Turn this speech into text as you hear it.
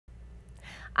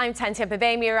I'm 10 Tampa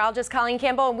Bay meteorologist Colleen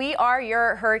Campbell, and we are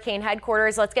your hurricane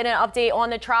headquarters. Let's get an update on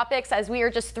the tropics as we are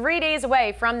just 3 days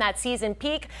away from that season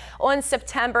peak on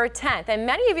September 10th. And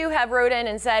many of you have wrote in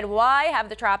and said, why have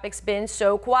the tropics been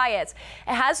so quiet?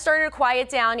 It has started to quiet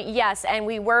down, yes, and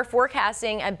we were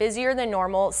forecasting a busier than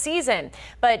normal season.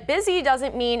 But busy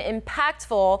doesn't mean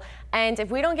impactful. And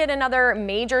if we don't get another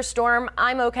major storm,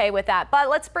 I'm okay with that. But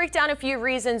let's break down a few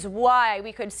reasons why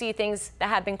we could see things that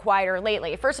have been quieter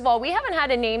lately. First of all, we haven't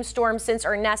had a named storm since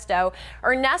Ernesto.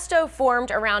 Ernesto formed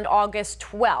around August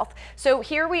 12th. So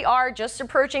here we are just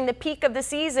approaching the peak of the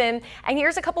season. And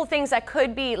here's a couple of things that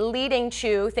could be leading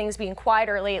to things being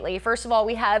quieter lately. First of all,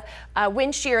 we have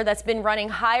wind shear that's been running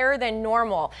higher than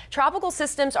normal. Tropical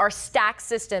systems are stacked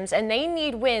systems, and they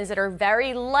need winds that are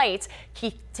very light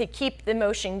to keep the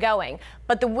motion going.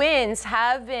 But the winds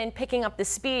have been picking up the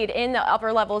speed in the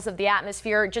upper levels of the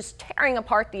atmosphere, just tearing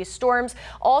apart these storms.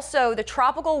 Also, the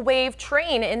tropical wave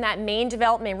train in that main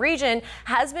development region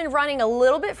has been running a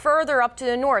little bit further up to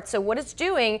the north. So what it's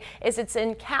doing is it's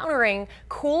encountering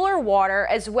cooler water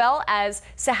as well as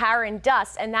Saharan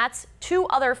dust, and that's two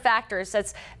other factors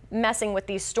that's messing with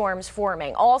these storms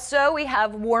forming. Also, we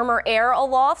have warmer air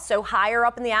aloft, so higher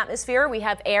up in the atmosphere we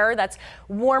have air that's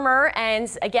warmer,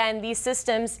 and again, these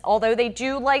systems, although they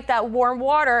do like that warm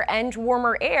water and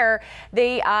warmer air,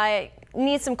 they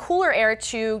need some cooler air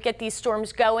to get these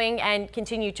storms going and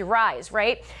continue to rise,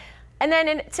 right? And then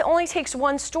it only takes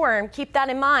one storm. Keep that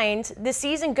in mind. The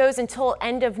season goes until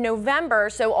end of November,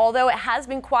 so although it has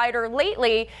been quieter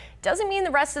lately, doesn't mean the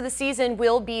rest of the season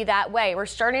will be that way. We're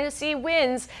starting to see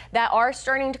winds that are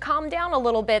starting to calm down a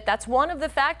little bit. That's one of the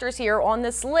factors here on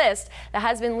this list that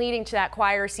has been leading to that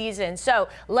quieter season. So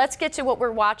let's get to what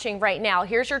we're watching right now.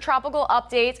 Here's your tropical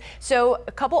updates. So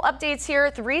a couple updates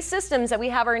here. 3 systems that we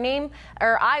have our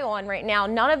eye on right now.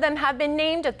 None of them have been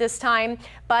named at this time,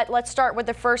 but let's start with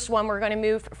the first one. We're going to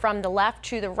move from the left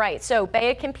to the right. So Bay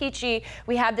of Campeche,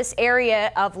 we have this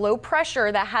area of low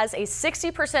pressure that has a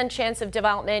 60% chance of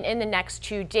development in the next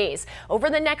 2 days. Over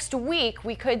the next week,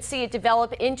 we could see it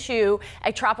develop into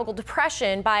a tropical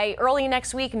depression by early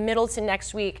next week, middle to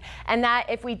next week. And that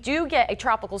if we do get a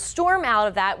tropical storm out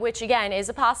of that, which again is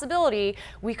a possibility,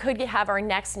 we could have our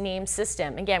next named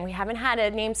system. Again, we haven't had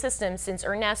a named system since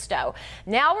Ernesto.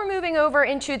 Now we're moving over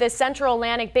into the central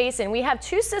Atlantic basin. We have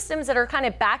 2 systems that are kind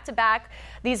of back to back,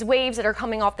 these waves that are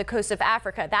coming off the coast of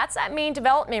Africa. That's that main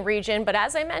development region, but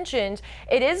as I mentioned,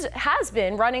 it has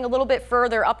been running a little bit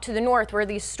further up to the north where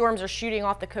these storms are shooting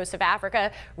off the coast of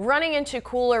Africa, running into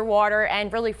cooler water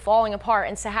and really falling apart,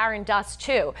 and Saharan dust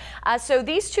too. So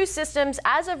these 2 systems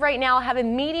as of right now have a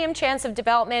medium chance of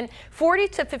development, 40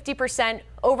 to 50%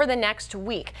 over the next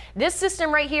week. This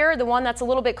system right here, the one that's a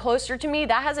little bit closer to me,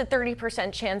 that has a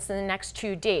 30% chance in the next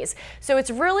 2 days. So it's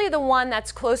really the one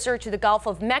that's closer to the Gulf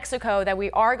of Mexico that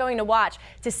we are going to watch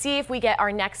to see if we get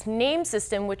our next named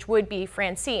system, which would be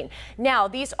Francine. Now,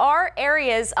 these are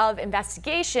areas of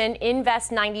investigation in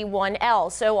Invest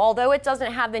 91L. So although it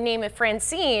doesn't have the name of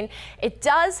Francine, it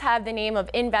does have the name of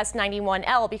Invest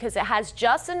 91L because it has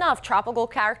just enough tropical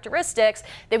characteristics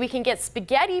that we can get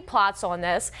spaghetti plots on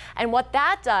this. And what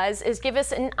that does is give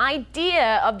us an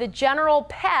idea of the general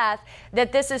path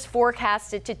that this is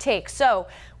forecasted to take. So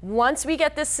once we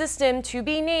get this system to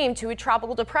be named to a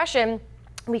tropical depression,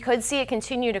 we could see it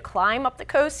continue to climb up the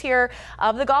coast here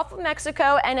of the Gulf of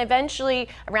Mexico, and eventually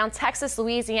around Texas,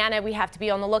 Louisiana, we have to be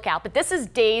on the lookout. But this is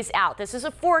days out. This is a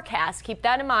forecast. Keep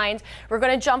that in mind. We're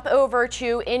going to jump over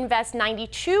to Invest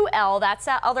 92L. That's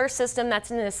that other system that's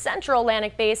in the central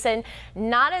Atlantic basin.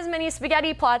 Not as many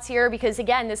spaghetti plots here because,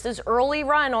 again, this is early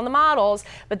run on the models,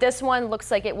 but this one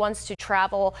looks like it wants to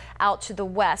travel out to the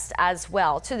west as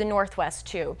well, to the northwest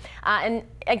too. And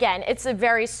again, it's a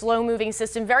very slow moving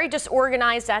system, very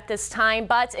disorganized at this time,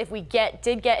 but if we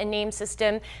did get a name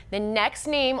system, the next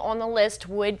name on the list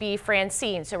would be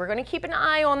Francine. So we're going to keep an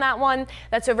eye on that one.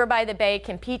 That's over by the Bay of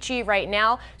Campeche right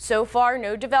now. So far,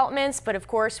 no developments, but of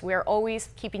course, we're always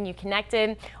keeping you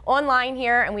connected online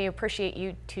here, and we appreciate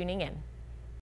you tuning in.